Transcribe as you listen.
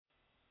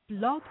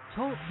Blog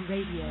Talk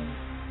Radio.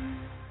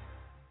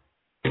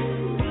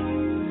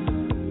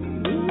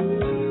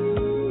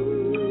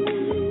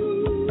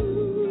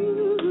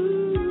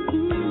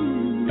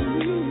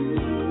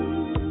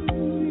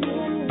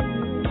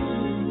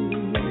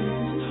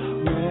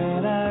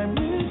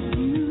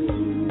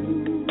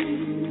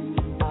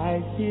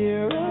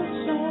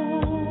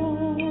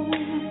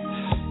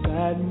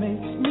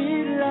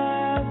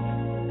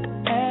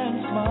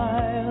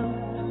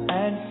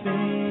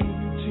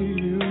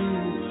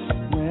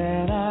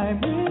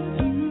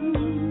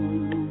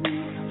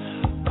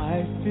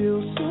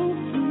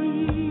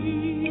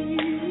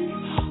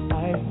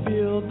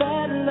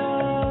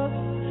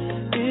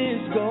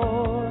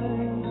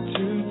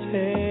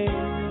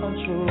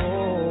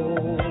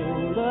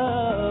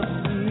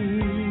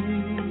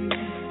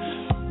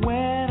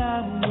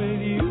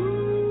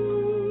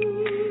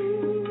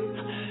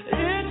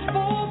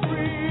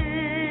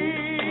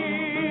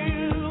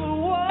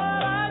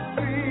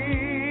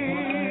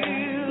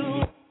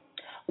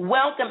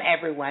 Welcome,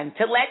 everyone,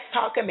 to Let's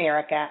Talk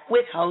America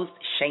with host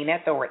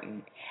Shana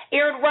Thornton,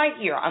 aired right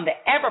here on the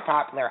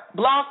ever-popular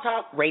Blog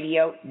Talk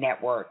Radio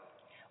Network.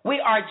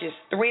 We are just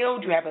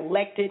thrilled you have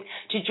elected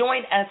to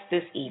join us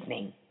this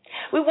evening.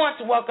 We want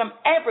to welcome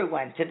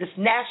everyone to this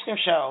national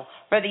show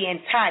for the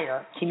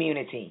entire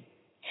community.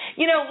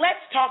 You know,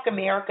 Let's Talk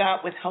America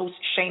with host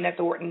Shana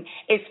Thornton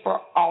is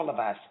for all of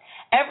us,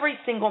 every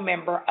single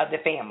member of the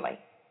family.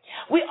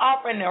 We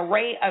offer an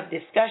array of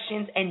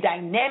discussions and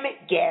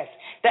dynamic guests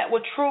that will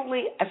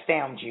truly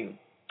astound you.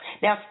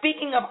 Now,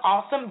 speaking of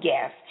awesome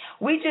guests,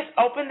 we just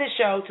opened the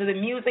show to the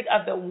music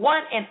of the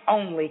one and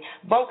only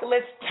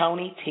vocalist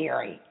Tony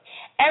Terry.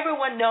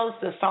 Everyone knows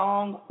the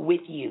song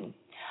With You.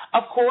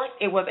 Of course,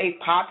 it was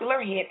a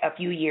popular hit a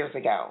few years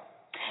ago.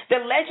 The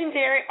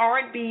legendary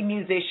R&B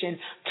musician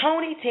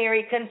Tony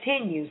Terry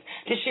continues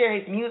to share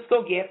his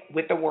musical gift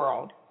with the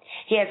world.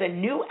 He has a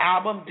new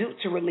album due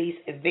to release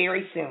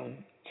very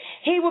soon.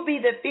 He will be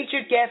the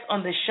featured guest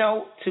on the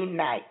show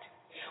tonight.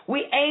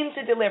 We aim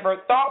to deliver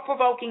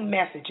thought-provoking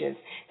messages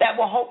that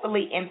will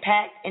hopefully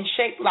impact and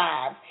shape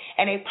lives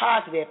in a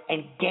positive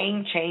and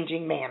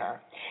game-changing manner.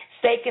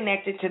 Stay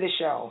connected to the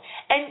show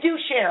and do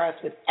share us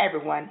with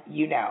everyone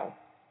you know.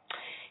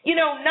 You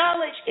know,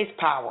 knowledge is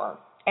power,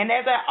 and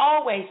as I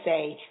always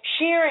say,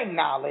 sharing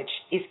knowledge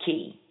is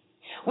key.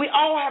 We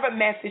all have a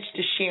message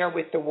to share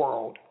with the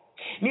world.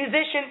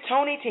 Musician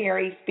Tony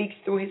Terry speaks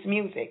through his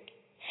music,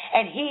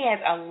 and he has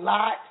a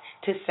lot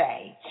to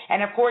say.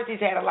 And, of course, he's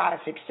had a lot of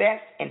success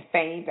and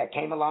fame that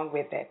came along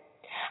with it.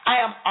 I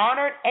am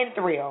honored and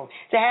thrilled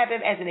to have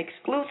him as an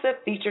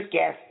exclusive featured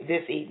guest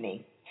this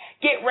evening.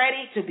 Get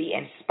ready to be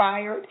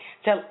inspired.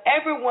 Tell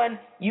everyone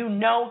you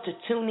know to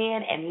tune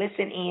in and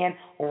listen in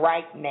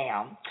right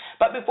now.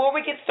 But before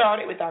we get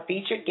started with our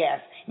featured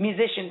guest,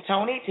 musician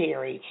Tony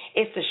Terry,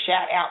 it's the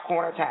shout-out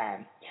corner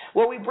time,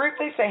 where we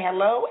briefly say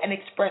hello and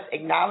express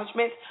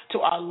acknowledgments to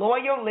our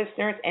loyal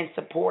listeners and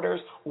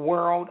supporters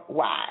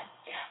worldwide.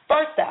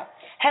 First up,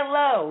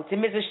 hello to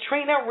Mrs.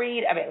 Trina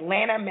Reed of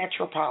Atlanta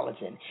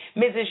Metropolitan.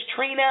 Mrs.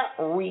 Trina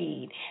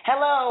Reed.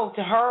 Hello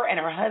to her and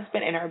her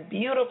husband and her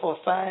beautiful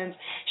sons.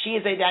 She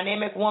is a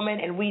dynamic woman,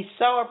 and we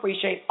so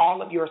appreciate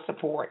all of your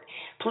support.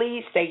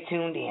 Please stay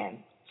tuned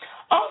in.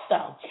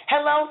 Also,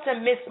 hello to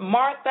Miss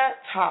Martha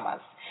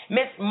Thomas.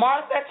 Miss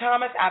Martha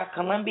Thomas out of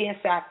Columbia,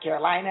 South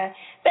Carolina.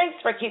 Thanks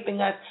for keeping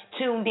us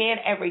tuned in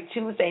every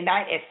Tuesday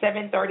night at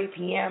 7:30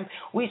 p.m.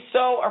 We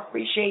so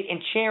appreciate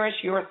and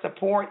cherish your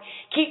support.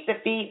 Keep the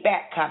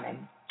feedback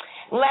coming.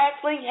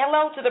 Lastly,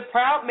 hello to the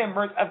proud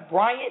members of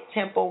Bryant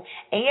Temple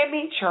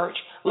AME Church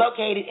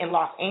located in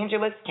Los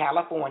Angeles,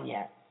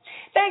 California.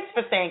 Thanks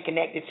for staying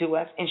connected to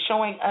us and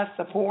showing us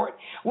support.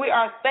 We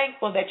are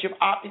thankful that you've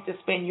opted to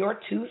spend your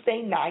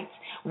Tuesday nights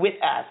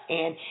with us.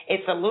 And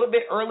it's a little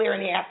bit earlier in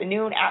the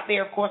afternoon out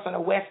there, of course, on the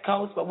West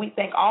Coast. But we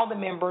thank all the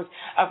members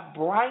of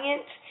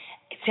Bryant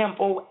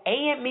Temple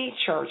AME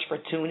Church for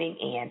tuning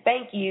in.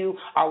 Thank you,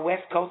 our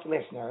West Coast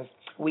listeners.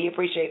 We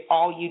appreciate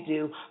all you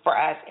do for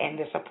us and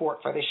the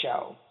support for the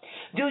show.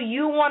 Do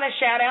you want a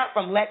shout out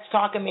from Let's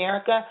Talk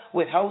America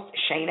with host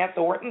Shana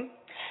Thornton?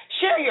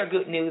 Share your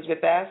good news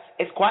with us.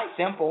 It's quite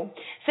simple.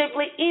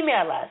 Simply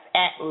email us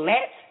at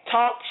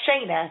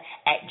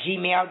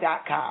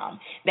letstalkshana@gmail.com.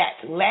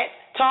 That's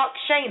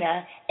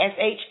letstalkshana,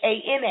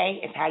 SHANA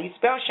is how you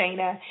spell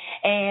Shana,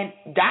 and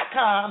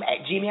 .com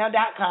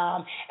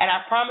 @gmail.com. And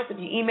I promise if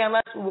you email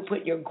us, we will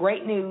put your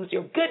great news,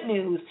 your good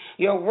news,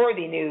 your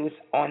worthy news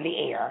on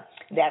the air.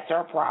 That's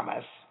our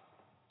promise.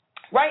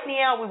 Right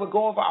now, we will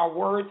go over our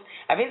words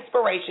of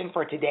inspiration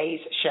for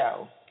today's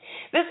show.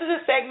 This is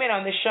a segment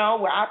on the show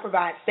where I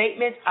provide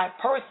statements I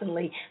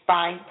personally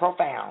find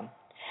profound.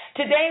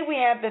 Today we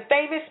have the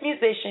famous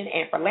musician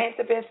and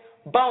philanthropist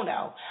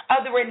Bono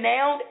of the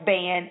renowned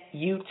band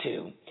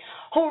U2,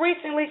 who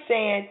recently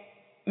said,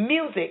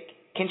 music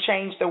can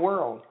change the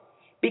world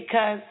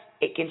because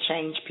it can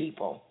change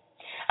people.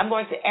 I'm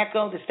going to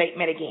echo the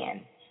statement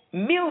again.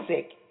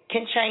 Music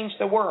can change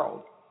the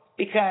world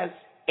because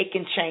it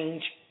can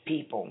change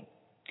people.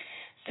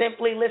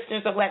 Simply,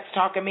 listeners of Let's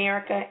Talk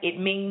America, it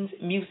means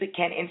music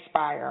can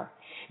inspire.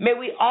 May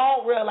we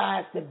all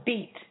realize the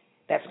beat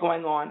that's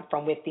going on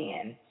from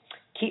within.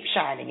 Keep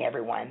shining,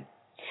 everyone.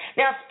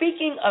 Now,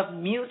 speaking of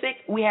music,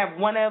 we have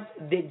one of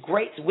the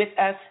greats with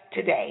us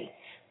today,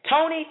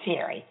 Tony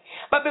Terry.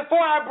 But before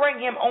I bring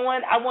him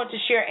on, I want to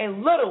share a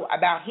little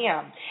about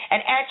him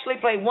and actually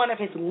play one of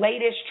his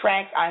latest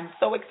tracks. I'm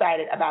so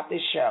excited about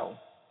this show.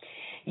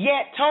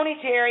 Yet, Tony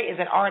Terry is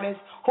an artist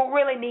who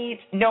really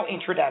needs no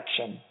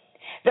introduction.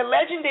 The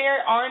legendary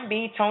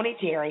R&B Tony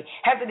Terry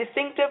has a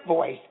distinctive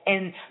voice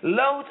and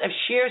loads of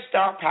sheer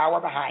star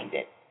power behind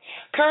it.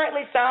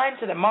 Currently signed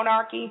to the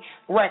Monarchy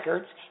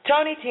Records,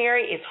 Tony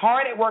Terry is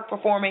hard at work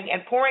performing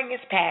and pouring his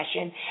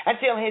passion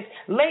until his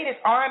latest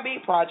R&B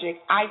project,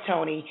 I,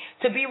 Tony,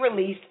 to be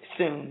released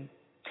soon.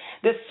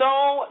 The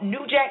soul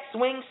New Jack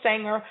Swing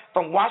singer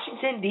from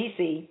Washington,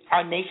 D.C.,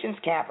 our nation's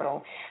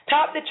capital,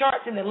 topped the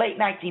charts in the late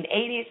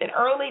 1980s and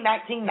early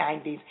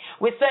 1990s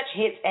with such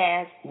hits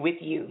as With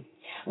You,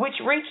 which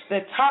reached the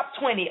top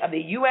 20 of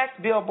the U.S.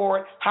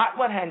 Billboard Hot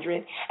 100,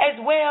 as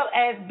well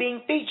as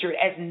being featured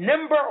as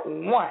number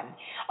 1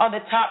 on the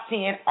top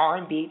 10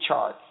 R&B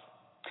charts.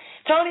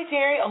 Tony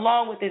Terry,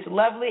 along with his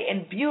lovely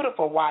and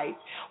beautiful wife,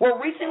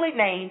 were recently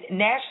named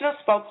national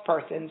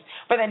spokespersons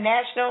for the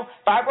National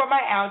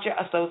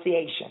Fibromyalgia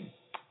Association.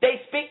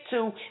 They speak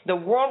to the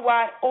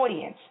worldwide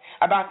audience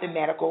about the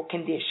medical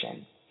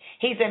condition.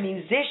 He's a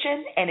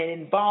musician and an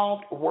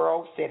involved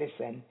world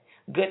citizen.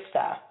 Good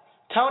stuff.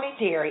 Tony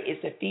Terry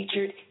is the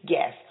featured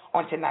guest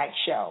on tonight's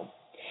show.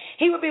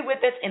 He will be with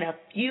us in a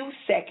few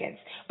seconds,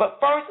 but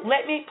first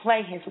let me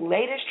play his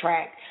latest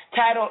track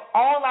titled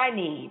All I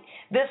Need.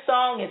 This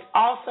song is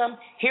awesome.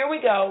 Here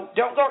we go.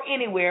 Don't go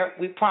anywhere.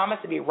 We promise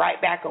to be right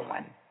back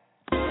on.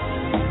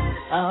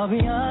 I'll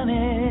be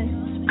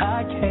honest,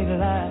 I can't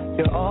lie.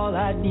 You're all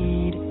I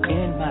need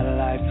in my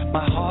life.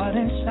 My heart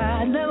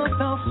inside never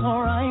felt so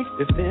right.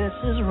 If this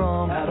is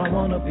wrong, I don't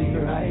want to be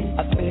right.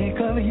 I think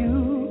of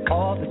you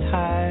all the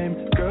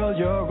time. Girl,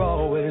 you're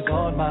always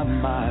on my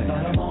mind.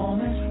 Not a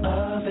moment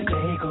of the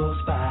day goes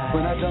by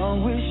when I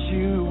don't wish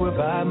you were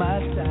by my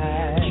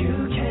side.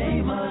 You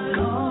came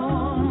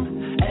along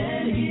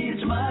and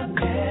eased my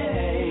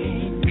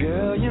pain.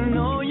 Girl, you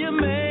know you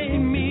made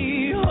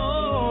me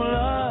whole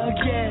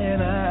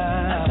again.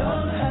 I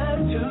don't have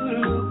to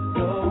look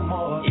no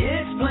more.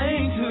 It's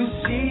plain to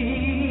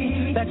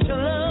see that your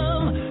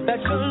love,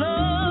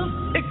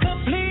 it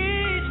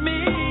completes me.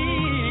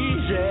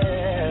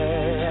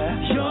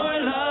 Yeah, your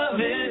love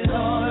is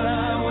all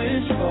I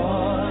wish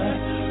for.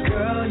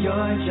 Girl,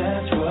 you're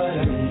just what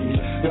I need.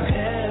 You're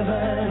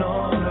heaven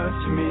on earth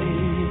to me.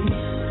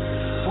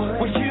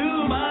 Would you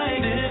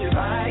mind if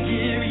I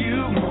give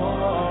you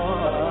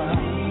more?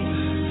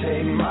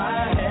 Take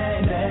my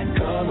hand and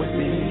come with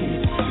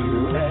me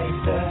to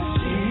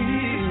ecstasy.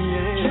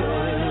 Yeah.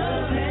 Your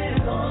love is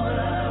all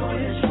I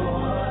wish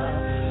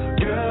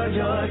for. Girl,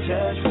 you're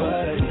just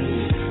what I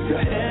need.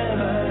 You're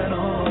heaven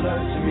on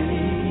earth to me.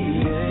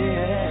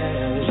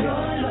 Yeah.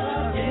 Your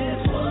love is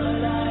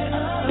what I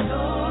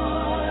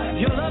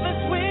adore. Your love is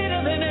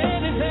sweeter than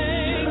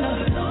anything. Your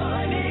love is all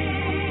I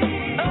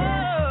need.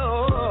 Oh,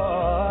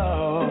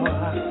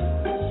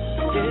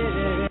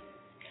 yeah.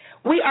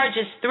 We are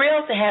just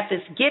thrilled to have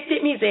this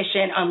gifted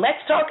musician on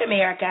Let's Talk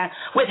America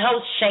with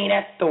host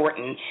Shana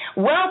Thornton.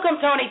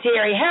 Welcome, Tony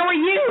Terry. How are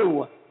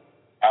you?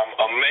 I'm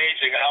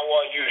amazing. How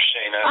are you,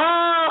 Shana?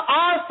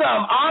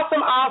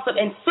 Awesome,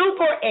 and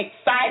super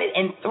excited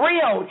and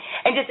thrilled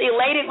and just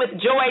elated with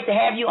joy to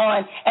have you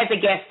on as a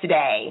guest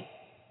today.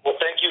 Well,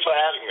 thank you for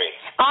having me.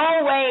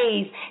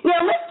 Always.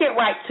 Now, let's get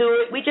right to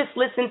it. We just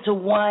listened to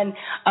one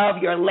of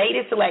your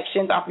latest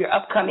selections off your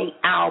upcoming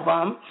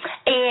album.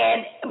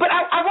 But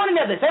I want to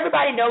know this.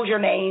 Everybody knows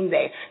your name.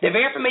 They're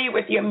very familiar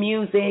with your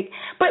music.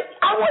 But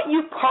I want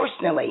you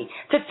personally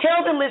to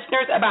tell the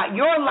listeners about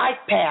your life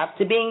path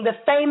to being the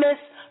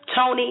famous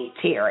Tony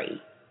Terry.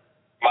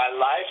 My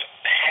life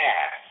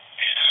path.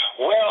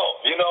 Well,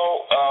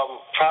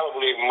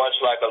 probably much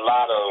like a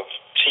lot of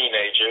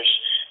teenagers,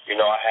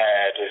 I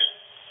had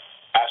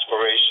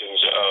aspirations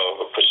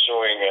of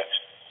pursuing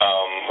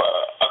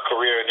a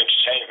career in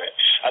entertainment.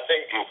 I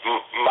think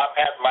my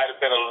path might have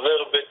been a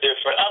little bit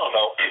different. I don't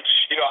know.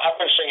 I've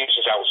been singing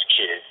since I was a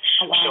kid.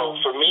 Oh, wow. So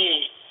for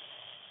me,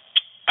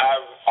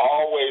 I've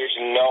always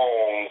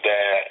known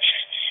that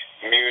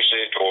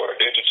music or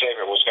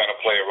entertainment was going to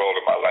play a role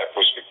in my life.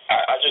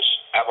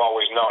 I've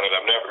always known it.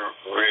 I've never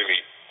really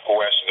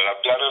questioned it.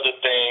 I've done other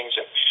things,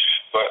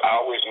 but I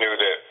always knew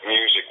that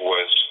music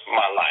was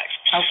my life.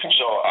 Okay.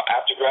 So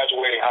after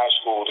graduating high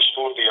school, the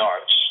School of the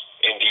Arts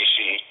in D.C.,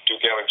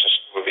 Duke Ellington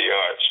School of the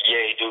Arts.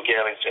 Yay, Duke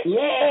Ellington.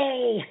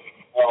 Yay.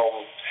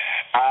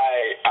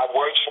 I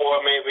worked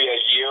for maybe a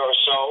year or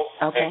so,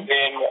 okay. And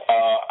then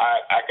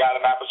I got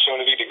an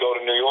opportunity to go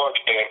to New York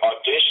and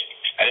audition.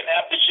 I didn't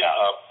have the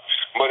job,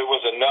 but it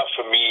was enough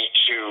for me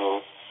to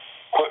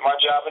quit my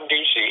job in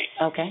D.C.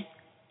 Okay.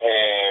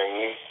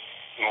 and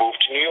move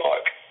to New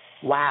York.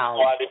 Wow.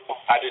 So I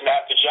didn't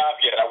have the job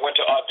yet. I went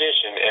to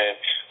audition, and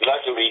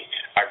luckily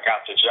I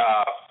got the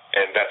job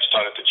and that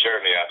started the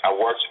journey. I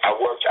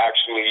worked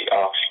actually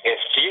in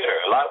theater.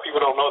 A lot of people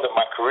don't know that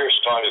my career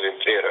started in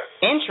theater.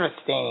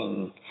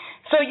 Interesting.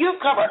 So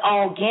you've covered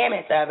all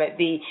gamuts of it,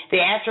 the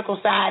theatrical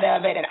side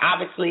of it, and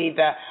obviously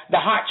the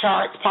hot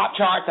charts, pop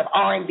charts of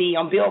R&B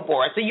on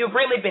Billboard. So you've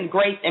really been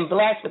graced and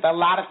blessed with a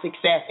lot of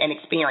success and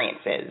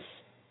experiences.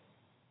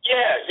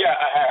 Yeah,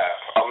 I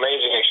have.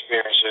 Amazing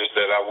experiences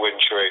that I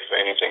wouldn't trade for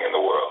anything in the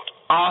world.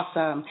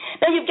 Awesome.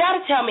 Now, you've got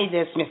to tell me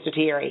this, Mr.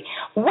 Terry.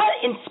 What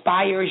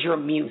inspires your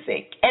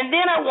music? And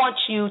then I want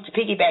you to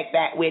piggyback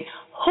that with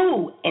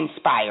who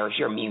inspires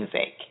your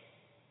music?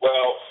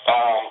 Well,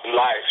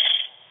 life,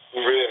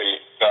 really,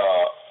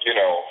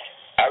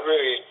 I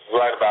really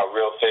write about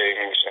real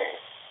things and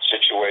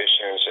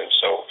situations, and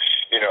so,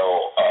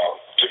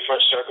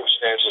 different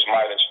circumstances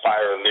might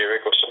inspire a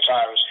lyric, or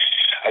sometimes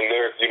a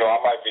lyric, I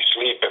might be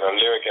asleep and a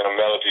lyric and a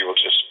melody will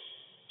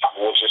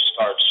just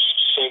start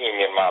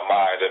singing in my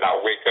mind, and I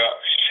wake up.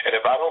 And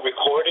if I don't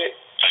record it,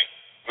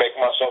 make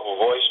myself a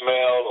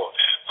voicemail or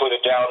put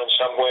it down in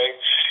some way,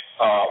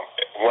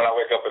 when I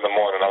wake up in the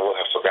morning, I will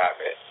have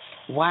forgotten it.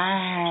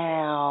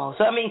 Wow.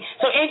 So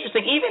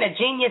interesting. Even a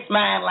genius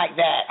mind like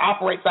that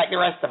operates like the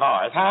rest of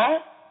ours, huh?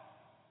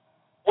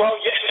 Well,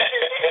 yeah.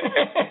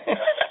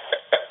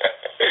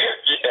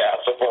 Yeah, I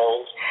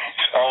suppose.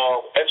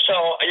 And so,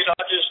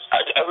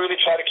 I really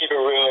try to keep it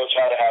real,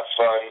 try to have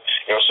fun.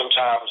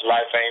 Sometimes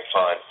life ain't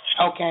fun.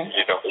 Okay.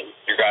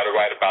 You got to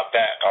write about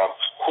that.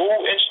 Who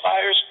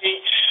inspires me?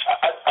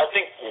 I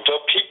think the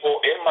people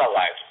in my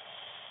life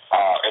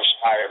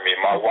inspire me.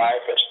 My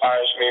wife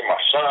inspires me,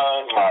 my son,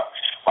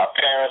 my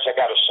parents. I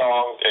got a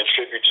song in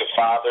tribute to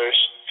fathers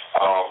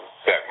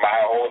that my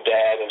own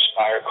dad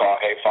inspired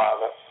called Hey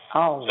Father.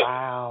 Oh,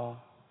 wow.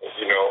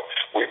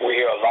 We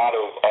hear a lot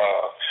of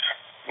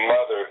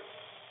mother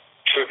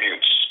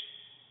tributes,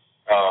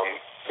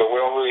 but we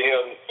don't really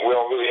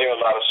hear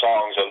a lot of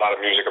songs, a lot of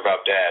music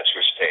about dads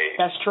who stayed.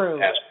 That's true.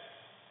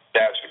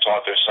 Dads who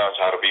taught their sons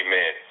how to be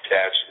men.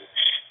 Dads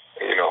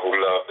who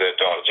love their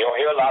daughters. You don't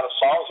hear a lot of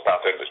songs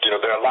about that.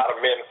 There are a lot of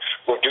men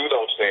who do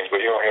those things,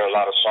 but you don't hear a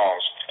lot of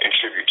songs in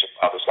tribute to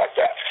fathers like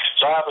that.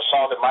 So I have a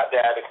song that my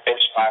dad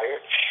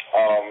inspired.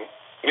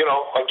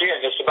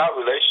 Again, it's about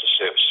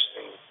relationships.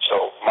 And so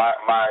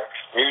my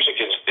music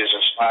is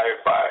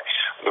inspired by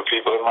the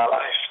people in my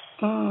life.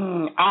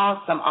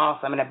 Awesome,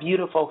 and a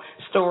beautiful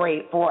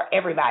story for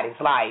everybody's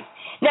life.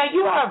 Now,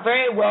 you are a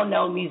very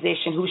well-known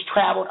musician who's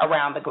traveled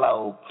around the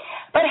globe,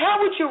 but how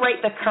would you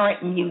rate the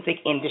current music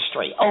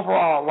industry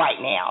overall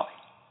right now?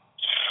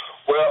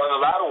 Well, in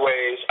a lot of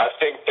ways, I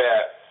think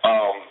that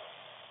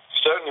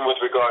certainly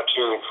with regard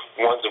to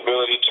one's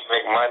ability to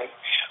make money,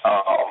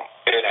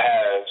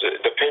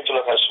 the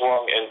pendulum has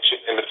swung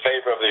in the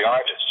favor of the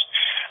artist.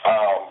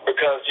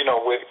 Because,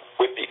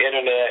 with the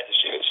internet,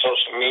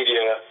 social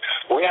media,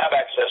 we have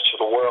access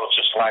to the world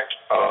just like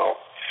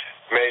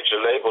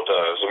major label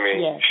does.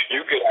 Yes.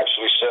 You could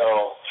actually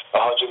sell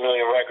 100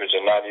 million records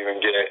and not even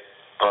get it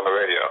on the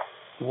radio.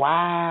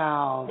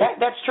 Wow.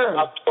 That's true.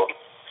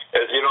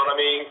 You know what I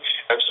mean?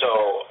 And so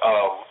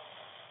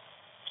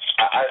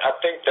I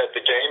think that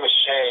the game has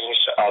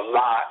changed a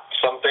lot.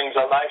 Some things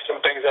I like, some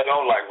things I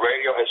don't like.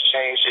 Radio has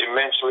changed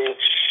immensely.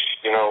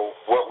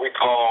 What we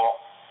call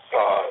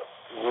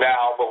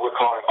now what we're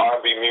calling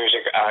R&B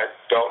music, I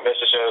don't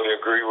necessarily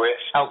agree with.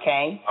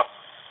 Okay.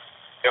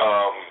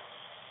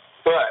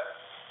 But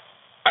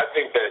I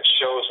think that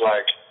shows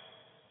like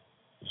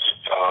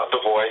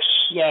The Voice,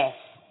 yes,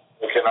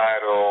 American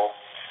Idol,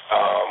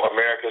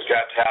 America's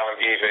Got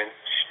Talent, even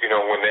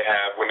when they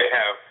have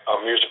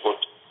musical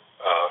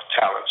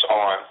talents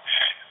on,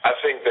 I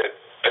think that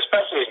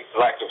especially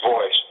like The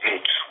Voice,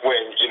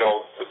 when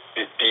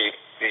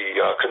the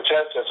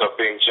contestants are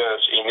being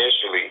judged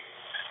initially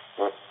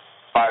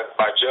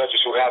by judges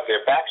who have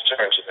their backs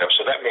turned to them,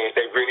 so that means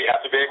they really have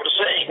to be able to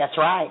sing. That's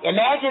right.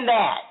 Imagine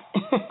that.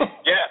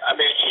 Yeah,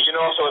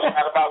 so it's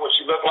not about what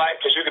you look like,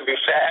 because you can be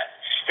fat,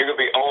 you can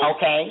be old.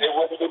 Okay. They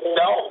wouldn't even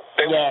know.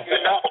 They wouldn't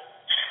even know.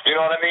 You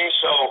know what I mean?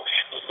 So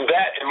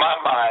that, in my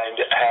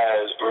mind,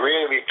 has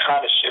really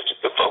kind of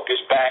shifted the focus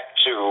back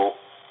to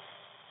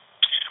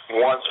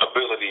one's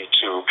ability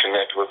to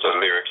connect with the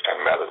lyric and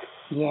melody.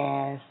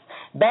 Yes.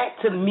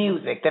 Back to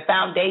music, the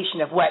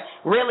foundation of what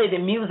really the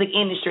music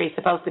industry is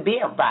supposed to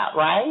be about,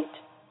 right?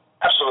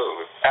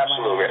 Absolutely. Wow.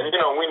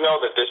 And, we know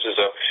that this is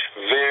a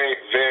very,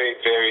 very,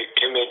 very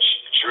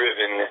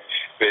image-driven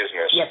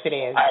business. Yes, it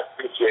is. I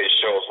appreciate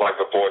shows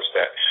like The Voice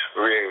that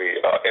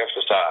really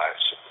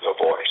emphasize the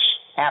voice.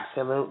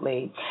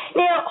 Absolutely.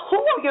 Now,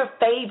 who are your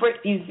favorite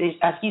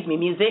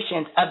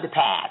musicians of the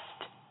past?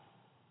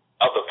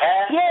 Of the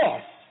past?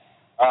 Yes.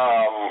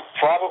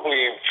 Probably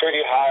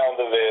pretty high on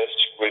the list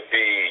would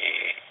be,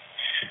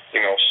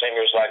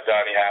 singers like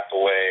Donny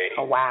Hathaway.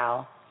 Oh,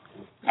 wow.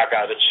 I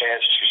got a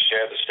chance to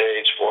share the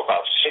stage for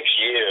about 6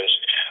 years,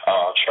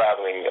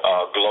 traveling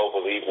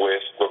globally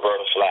with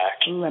Roberta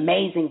Flack.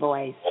 Amazing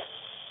voice.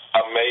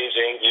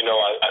 Amazing.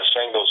 I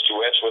sang those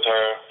duets with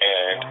her,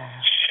 and,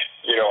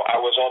 I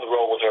was on the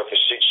road with her for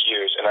 6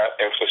 years, and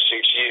for 6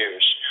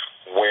 years,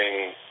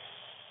 when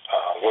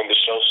when the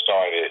show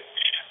started,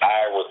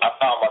 I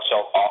found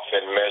myself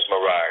often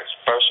mesmerized.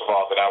 First of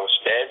all, that I was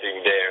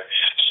standing there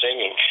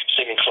singing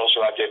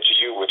 "Closer I Get to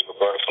You" with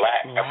Roberta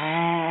Flack.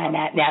 Wow,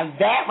 now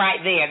that right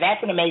there,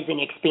 that's an amazing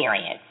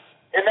experience.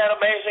 Isn't that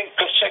amazing?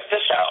 Because check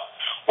this out.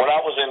 When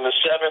I was in the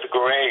 7th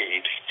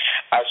grade,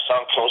 I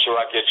sung "Closer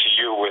I Get to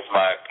You" with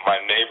my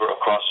neighbor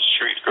across the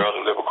street, girl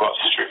that lived across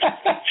the street,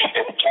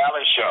 in a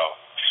talent show.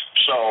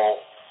 So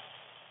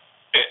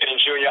in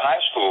junior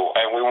high school,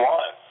 and we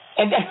won.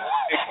 And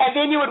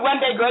then you would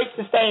one day grace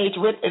the stage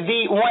with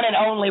the one and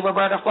only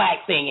Roberta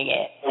Flack singing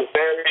it. The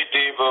very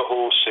diva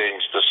who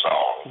sings the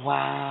song.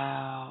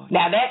 Wow.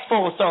 Now that's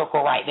full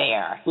circle right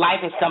there.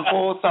 Life has come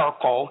full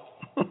circle.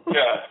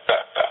 Yeah.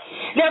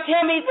 Now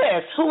tell me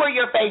this: who are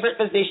your favorite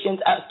musicians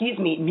of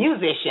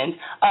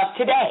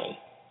today?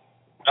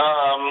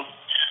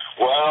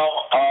 Well,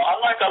 I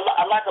like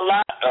a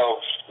lot of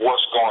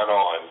what's going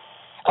on.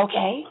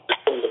 Okay.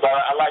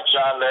 I like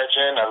John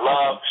Legend.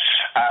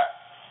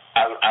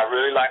 I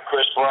really like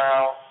Chris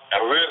Brown. I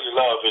really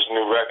love his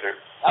new record.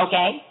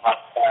 Okay.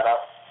 I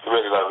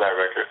really love that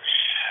record.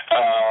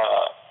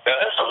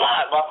 There's a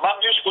lot. My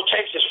musical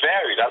taste is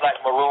varied. I like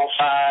Maroon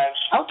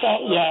 5. Okay,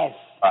 yes.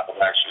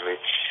 Actually,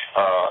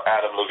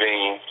 Adam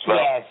Levine.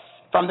 Yes,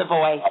 from The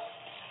Voice.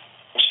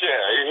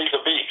 Yeah, he's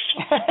a beast.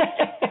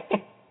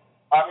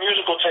 My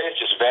musical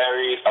taste is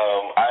varied.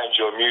 I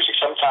enjoy music.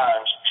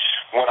 Sometimes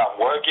when I'm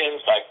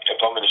working, like if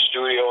I'm in the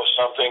studio or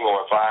something,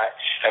 or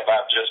if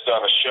I've just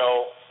done a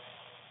show,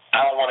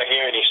 I don't want to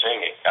hear any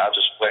singing. I'll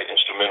just play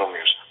instrumental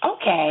music.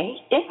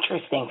 Okay,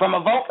 interesting. From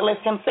a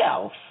vocalist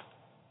himself.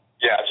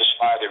 Yeah, I just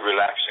find it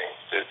relaxing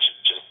to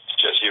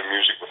just hear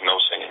music with no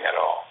singing at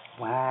all.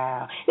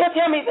 Wow. Now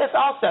tell me this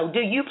also. Do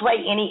you play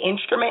any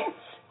instruments?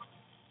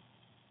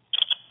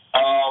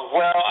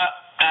 Well,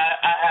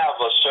 I have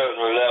a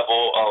certain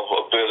level of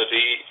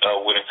ability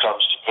when it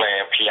comes to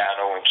playing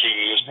piano and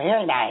keys.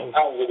 Very nice.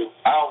 I don't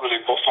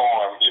really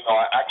perform. You know,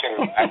 I can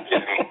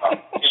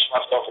teach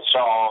myself a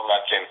song. I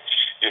can,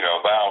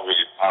 but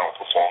I don't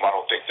perform. I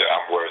don't think that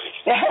I'm worthy.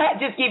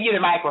 Just give you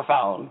the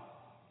microphone.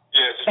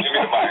 Yeah, just give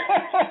me the mic.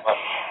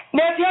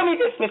 Now tell me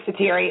this, Mr.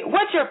 Terry.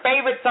 What's your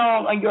favorite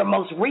song on your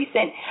most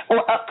recent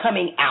or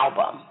upcoming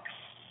album?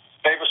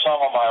 Favorite song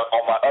on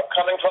my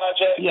upcoming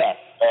project? Yes.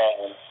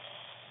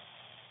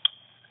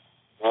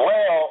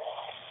 Well,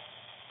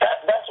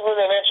 that's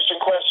really an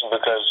interesting question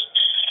because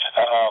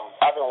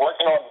I've been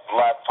working on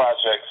my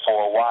project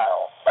for a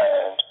while,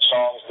 and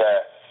songs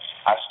that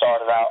I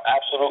started out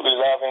absolutely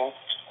loving,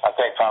 I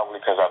think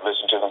probably because I've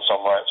listened to them so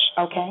much.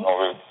 Okay.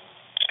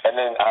 And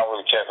then I don't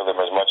really care for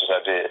them as much as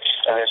I did.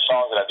 And then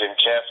songs that I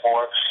didn't care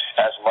for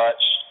as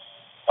much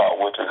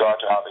with regard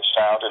to how they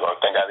sounded or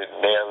think I didn't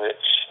nail it,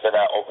 then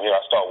I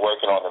start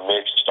working on the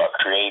mix and start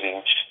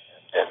creating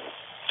and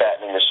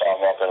fattening the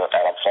song up, and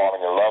I'm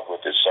falling in love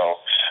with it.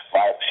 So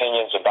my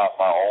opinions about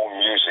my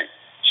own music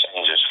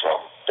changes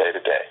from day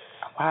to day.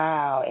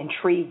 Wow,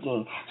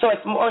 intriguing. So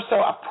it's more so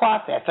a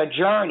process, a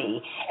journey,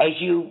 as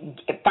you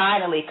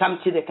finally come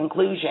to the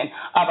conclusion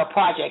of a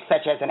project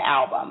such as an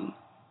album.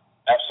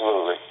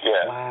 Absolutely,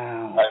 yeah.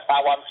 Wow.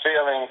 How I'm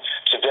feeling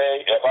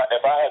today, if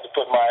I had to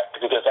put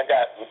because I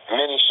got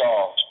many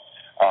songs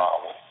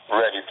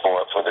ready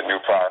for the new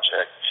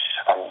project.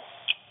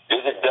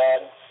 Is it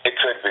done? It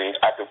could be.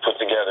 I could put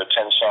together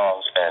 10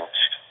 songs and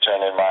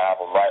turn in my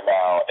album right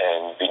now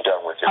and be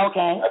done with it.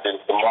 Okay. I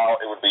think tomorrow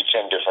it would be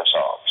 10 different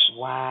songs.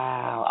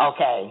 Wow.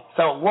 Okay.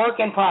 So work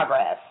in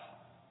progress.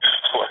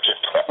 Work in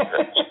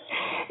progress.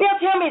 Now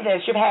tell me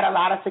this. You've had a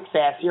lot of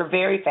success. You're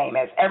very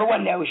famous.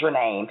 Everyone knows your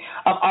name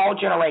of all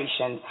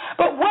generations.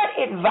 But what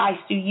advice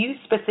do you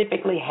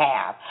specifically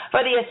have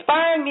for the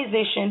aspiring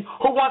musician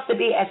who wants to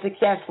be as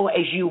successful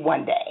as you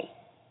one day?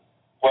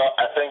 Well,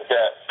 I think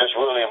that it's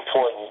really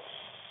important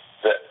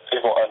that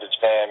people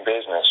understand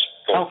business.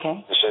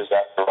 Okay. This is,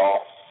 after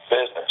all,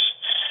 business.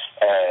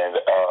 And,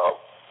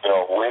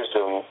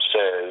 wisdom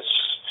says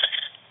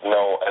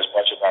know as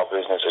much about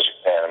business as you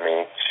can. I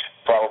mean,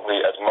 probably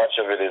as much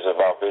of it is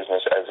about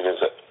business as it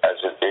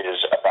is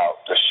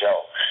about the show.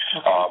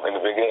 Okay. In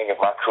the beginning of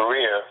my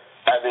career,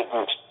 I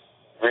didn't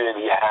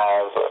really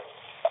have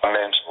a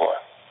mentor.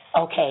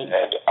 Okay.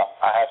 And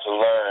I had to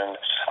learn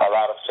a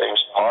lot of things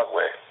the hard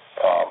way.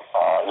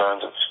 I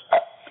learned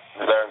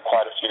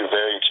quite a few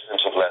very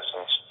expensive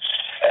lessons.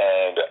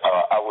 And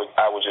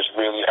I would just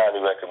really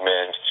highly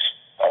recommend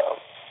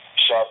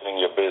sharpening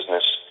your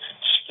business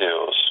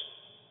skills.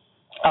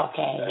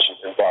 Okay. As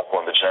you embark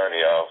on the journey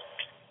of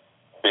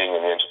being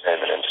in the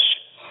entertainment industry.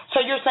 So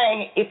you're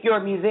saying if you're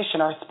a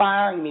musician or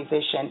aspiring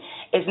musician,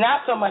 it's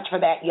not so much for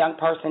that young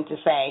person to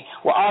say,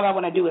 well, all I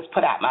want to do is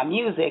put out my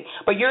music,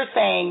 but you're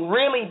saying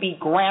really be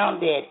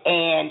grounded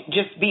and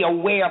just be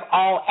aware of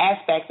all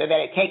aspects that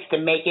it takes to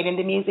make it in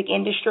the music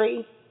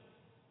industry?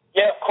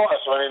 Yeah, of course.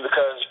 I mean,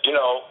 because,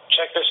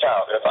 check this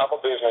out. If I'm a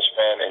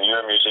businessman and you're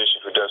a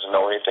musician who doesn't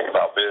know anything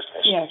about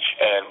business, yes.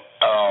 And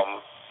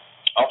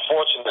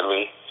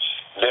unfortunately,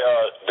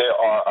 there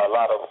are a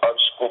lot of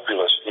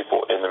unscrupulous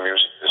people in the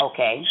music business.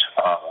 Okay.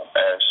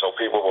 And so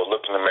people who are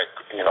looking to make,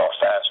 a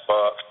fast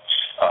buck,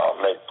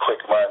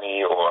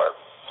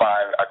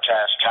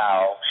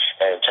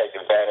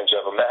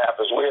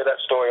 people hear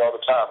that story all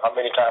the time. How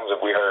many times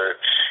have we heard,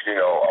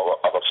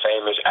 of a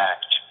famous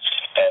act,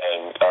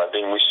 and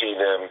then we see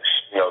them,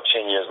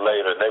 10 years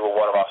later, they were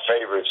one of our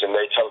favorites, and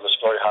they tell the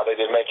story how they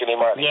didn't make any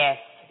money. Yes.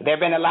 There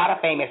have been a lot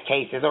of famous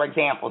cases or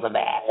examples of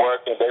that.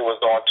 Working, they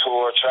was on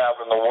tour,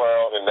 traveling the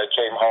world, and they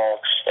came home,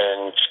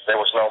 and there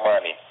was no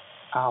money.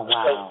 Oh,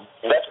 wow.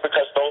 So that's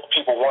because those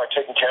people weren't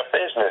taking care of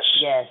business.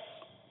 Yes.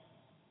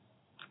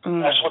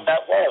 That's what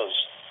that was.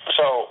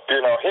 So,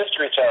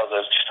 history tells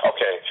us,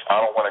 okay, I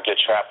don't want to get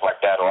trapped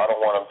like that, or I don't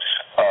want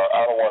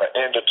to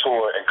end a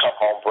tour and come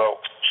home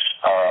broke.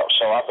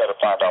 So I better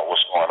find out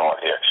what's going on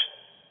here.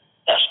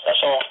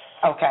 That's all.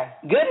 Okay.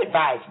 Good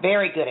advice.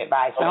 Very good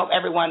advice. I hope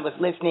everyone was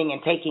listening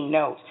and taking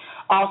notes.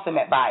 Awesome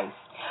advice.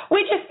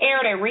 We just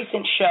aired a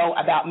recent show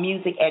about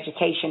music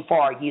education for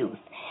our youth.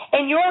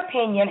 In your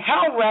opinion,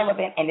 how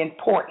relevant and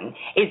important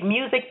is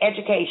music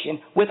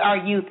education with our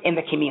youth in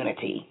the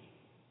community?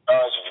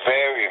 It's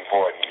very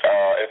important.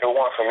 If it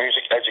weren't for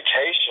music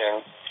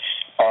education,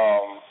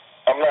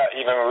 I'm not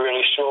even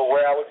really sure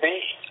where I would be.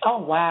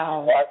 Oh,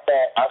 wow. I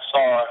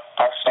saw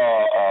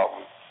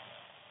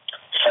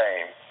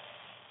Fame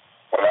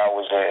when I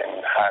was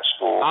in high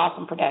school.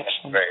 Awesome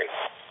production. Great.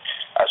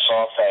 I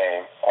saw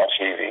Fame on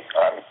TV.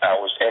 I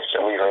was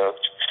instantly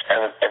hooked,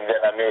 and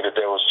then I knew that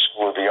there was a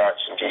School of the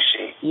Arts in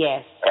D.C.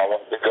 Yes. And I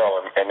wanted to go.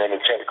 And then in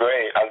 10th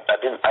grade, I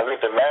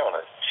lived in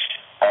Maryland,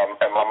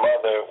 and my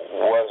mother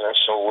wasn't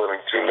so willing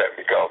to let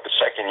me go. The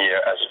second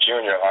year, as a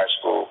junior in high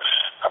school,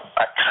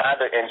 I kind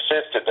of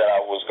insisted that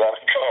I was going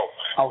to go.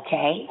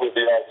 Okay. With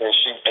the arts, and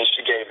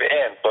she gave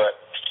in. But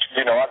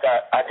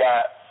I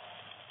got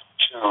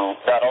to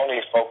not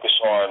only focus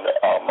on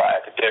my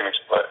academics,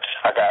 but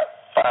I got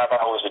 5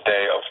 hours a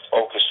day of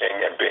focusing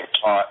and being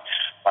taught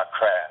my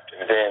craft.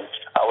 And then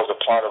I was a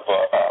part of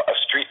a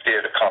street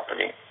theater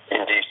company in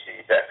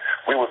D.C. that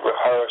we would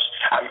rehearse.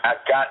 I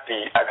got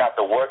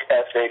the work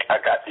ethic, I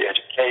got the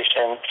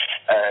education,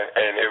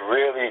 and it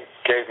really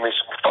gave me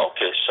some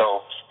focus.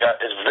 So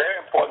it's very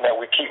important that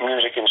we keep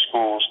music in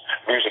schools,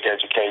 music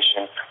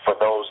education, for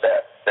those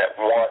that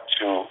want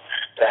to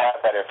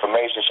have that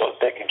information so that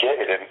they can get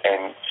it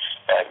and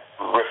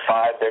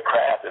refine their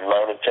craft and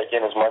learn and take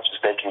in as much as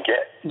they can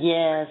get.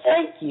 Yes,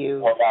 thank you.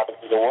 Or not to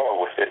the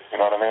world with it,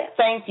 you know what I mean?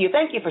 Thank you.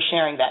 Thank you for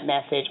sharing that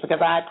message, because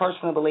I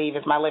personally believe,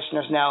 as my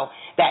listeners know,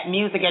 that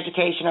music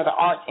education or the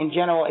arts in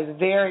general is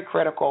very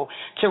critical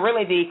to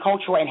really the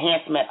cultural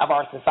enhancement of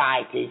our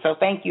society. So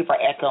thank you for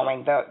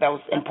echoing those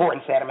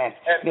important sentiments,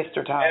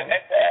 Mr. Tone. And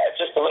to add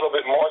just a little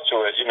bit more to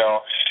it, to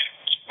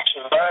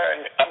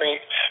learn,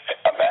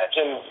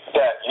 imagine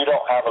that you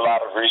don't have a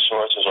lot of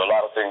resources or a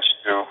lot of things to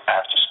do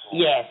after school.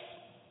 Yes.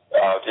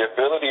 The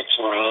ability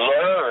to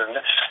learn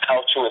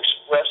how to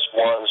express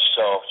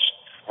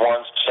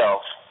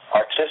oneself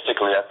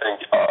artistically, I think,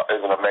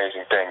 is an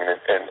amazing thing,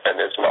 and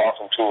it's an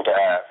awesome tool to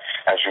have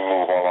as you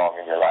move along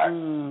in your life.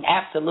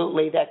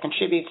 Absolutely. That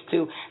contributes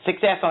to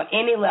success on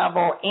any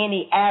level,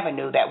 any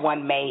avenue that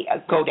one may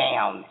go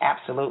down.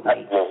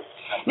 Absolutely.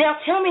 Now,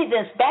 tell me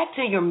this, back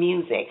to your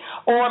music,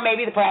 or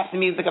maybe perhaps the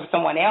music of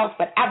someone else,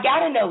 but I've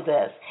got to know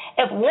this.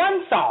 If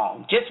one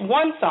song, just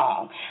one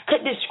song,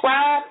 could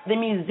describe the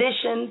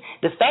musician,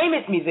 the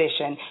famous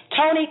musician,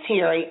 Tony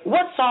Terry,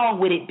 what song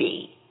would it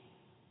be?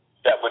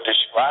 That would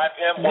describe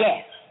him?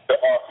 Yes.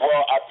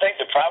 Well, I think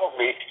that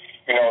probably,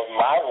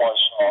 my one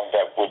song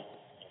that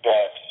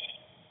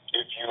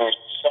if you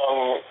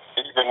sung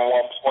even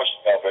one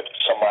portion of it,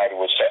 somebody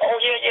would say, oh,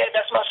 yeah,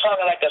 that's my song,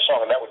 I like that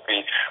song, and that would be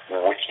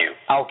With You.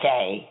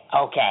 Okay.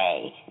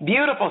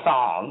 Beautiful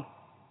song.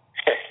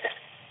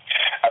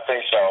 I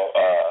think so.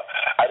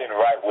 I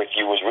didn't write With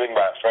You. It was written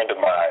by a friend of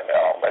mine,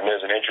 and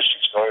there's an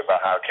interesting story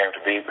about how it came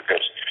to be,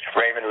 because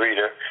Raymond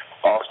Reeder,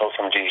 also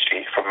from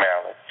D.C., from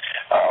Maryland,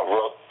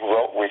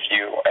 wrote With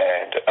You,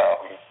 and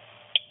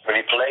when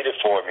he played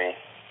it for me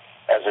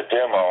as a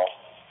demo,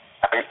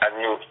 I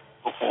knew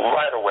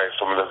right away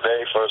from the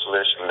very first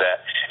listen that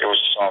it was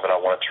a song that I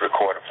wanted to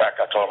record. In fact,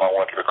 I told him I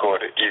wanted to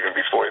record it even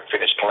before it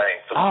finished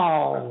playing.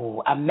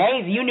 Oh,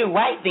 amazing. You knew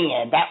right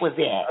then that was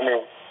it.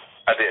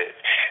 I did.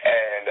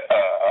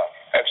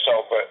 And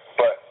so,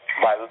 but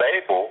my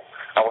label,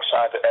 I was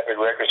signed to Epic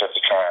Records at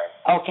the time.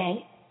 Okay.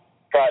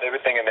 Tried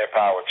everything in their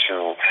power to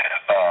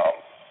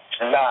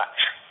not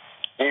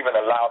even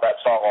allow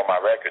that song on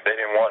my record. They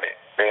didn't want it.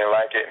 They didn't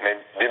like it, and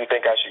they didn't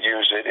think I should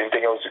use it. Didn't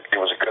think it was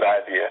a good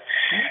idea.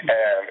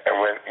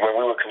 And when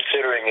we were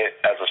considering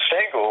it as a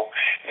single,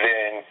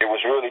 then it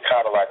was really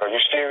kind of like, are you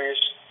serious?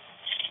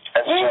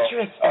 And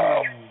interesting.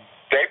 So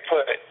they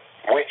put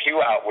With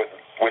You out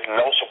with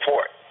no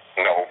support,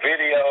 no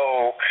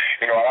video.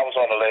 I was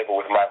on the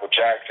label with Michael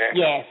Jackson,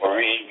 yes,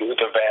 Marie,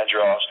 Luther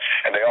Vandross,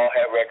 and they all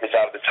had records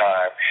out at the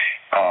time,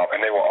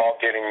 and they were all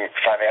getting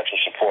financial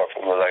support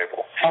from the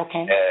label.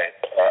 Okay.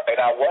 And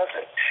I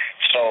wasn't.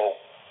 So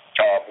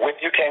With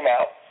You came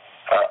out.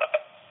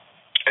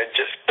 It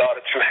just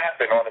started to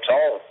happen on its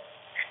own.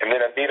 And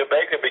then Anita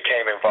Baker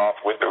became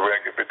involved with the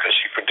record because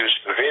she produced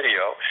the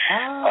video.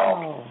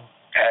 Oh.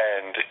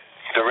 And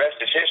the rest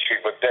is history.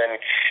 But then,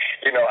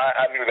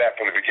 I knew that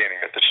from the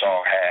beginning that the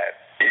song had,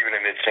 even in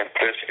in its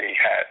simplicity,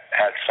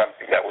 had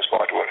something that was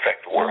going to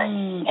affect the world.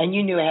 And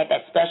you knew it had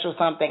that special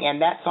something,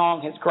 and that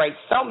song has graced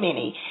so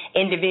many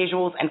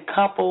individuals and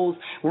couples,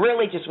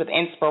 really just with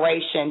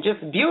inspiration,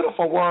 just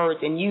beautiful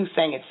words, and you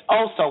sang it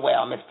so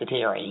well, Mr.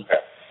 Terry. Yeah,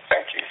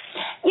 thank you.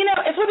 You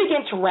know, as we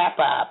begin to wrap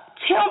up,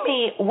 tell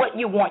me what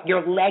you want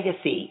your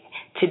legacy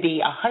to be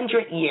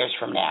 100 years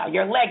from now.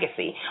 Your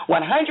legacy,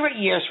 100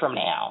 years from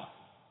now.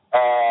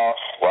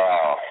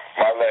 Wow.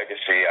 My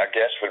legacy, I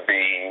guess, would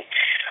be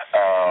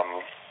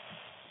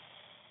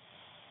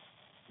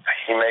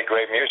he made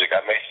great music. I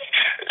mean,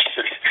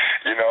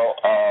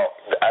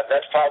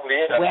 that's probably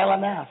it. Well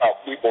enough.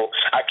 People.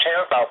 I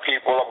care about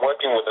people. I'm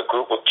working with a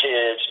group of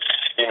kids.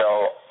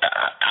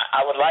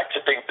 I would like to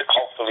think that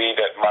hopefully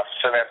that my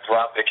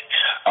philanthropic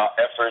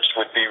efforts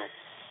would be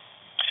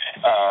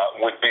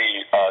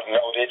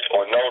noted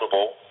or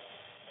notable.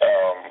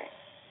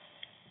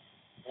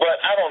 But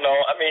I don't know.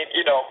 I mean,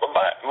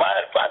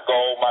 my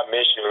goal, my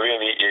mission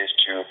really is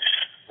to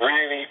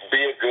really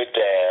be a good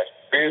dad,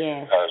 be a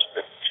good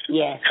husband,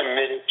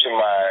 committed to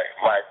my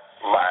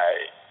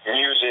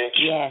music,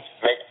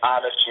 make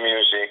honest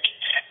music,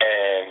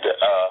 and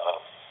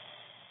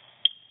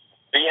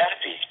be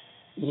happy.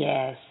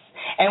 Yes.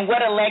 And what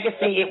a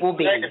legacy it will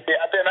be. Then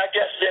I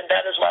guess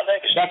that is my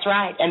legacy. That's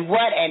right. And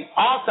what an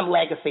awesome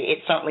legacy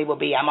it certainly will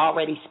be. I'm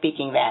already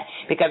speaking that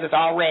because it's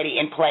already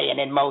in play and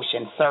in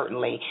motion,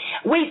 certainly.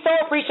 We so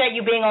appreciate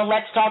you being on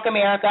Let's Talk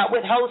America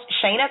with host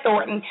Shana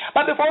Thornton.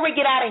 But before we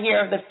get out of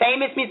here, the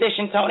famous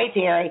musician Tony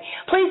Terry,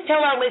 please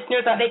tell our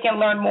listeners how they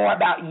can learn more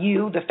about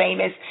you, the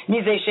famous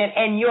musician,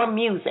 and your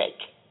music.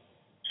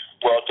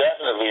 Well,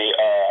 definitely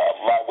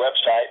my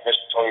website,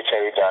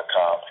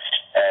 MrTonyTerry.com.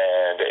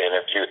 And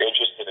if you're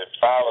interested in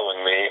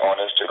following me on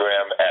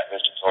Instagram at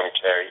Mr. Tony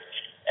Terry,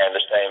 and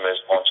the same as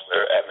on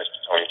Twitter at Mr.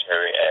 Tony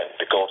Terry, and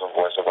the Golden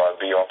Voice of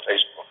R&B on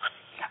Facebook.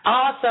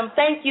 Awesome.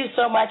 Thank you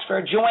so much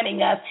for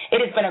joining us. It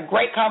has been a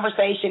great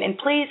conversation,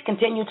 and please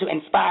continue to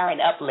inspire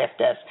and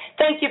uplift us.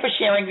 Thank you for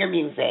sharing your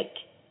music.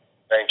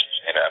 Thank you,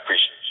 Shana. I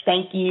appreciate you.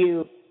 Thank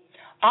you.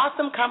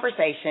 Awesome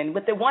conversation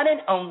with the one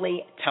and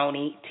only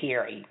Tony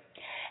Terry.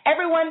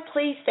 Everyone,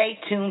 please stay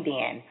tuned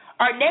in.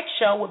 Our next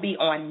show will be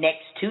on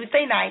next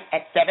Tuesday night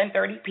at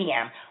 7:30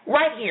 p.m.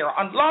 right here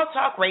on Blog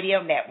Talk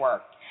Radio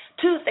Network.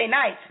 Tuesday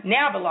nights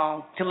now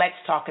belong to Let's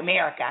Talk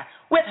America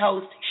with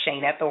host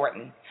Shana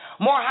Thornton.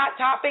 More hot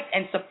topics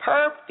and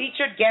superb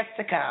featured guests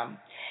to come.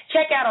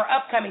 Check out our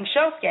upcoming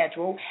show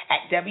schedule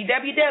at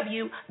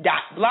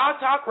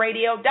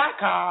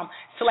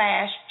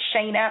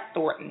www.blogtalkradio.com/Shana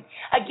Thornton.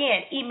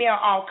 Again, email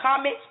all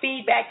comments,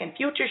 feedback, and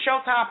future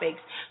show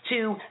topics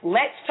to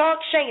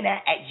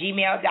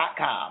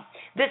letstalkshana@gmail.com.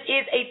 This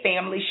is a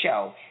family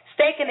show.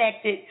 Stay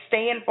connected,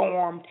 stay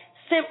informed,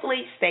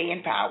 simply stay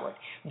empowered.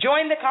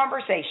 Join the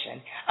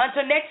conversation.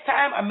 Until next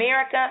time,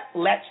 America,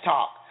 let's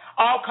talk.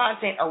 All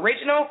content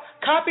original,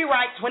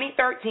 copyright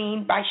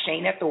 2013 by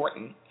Shana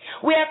Thornton.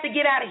 We have to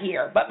get out of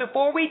here, but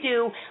before we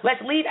do,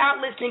 let's leave out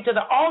listening to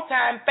the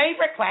all-time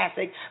favorite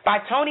classic by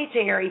Tony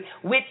Terry,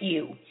 With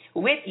You.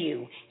 With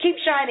You. Keep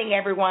shining,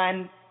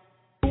 everyone.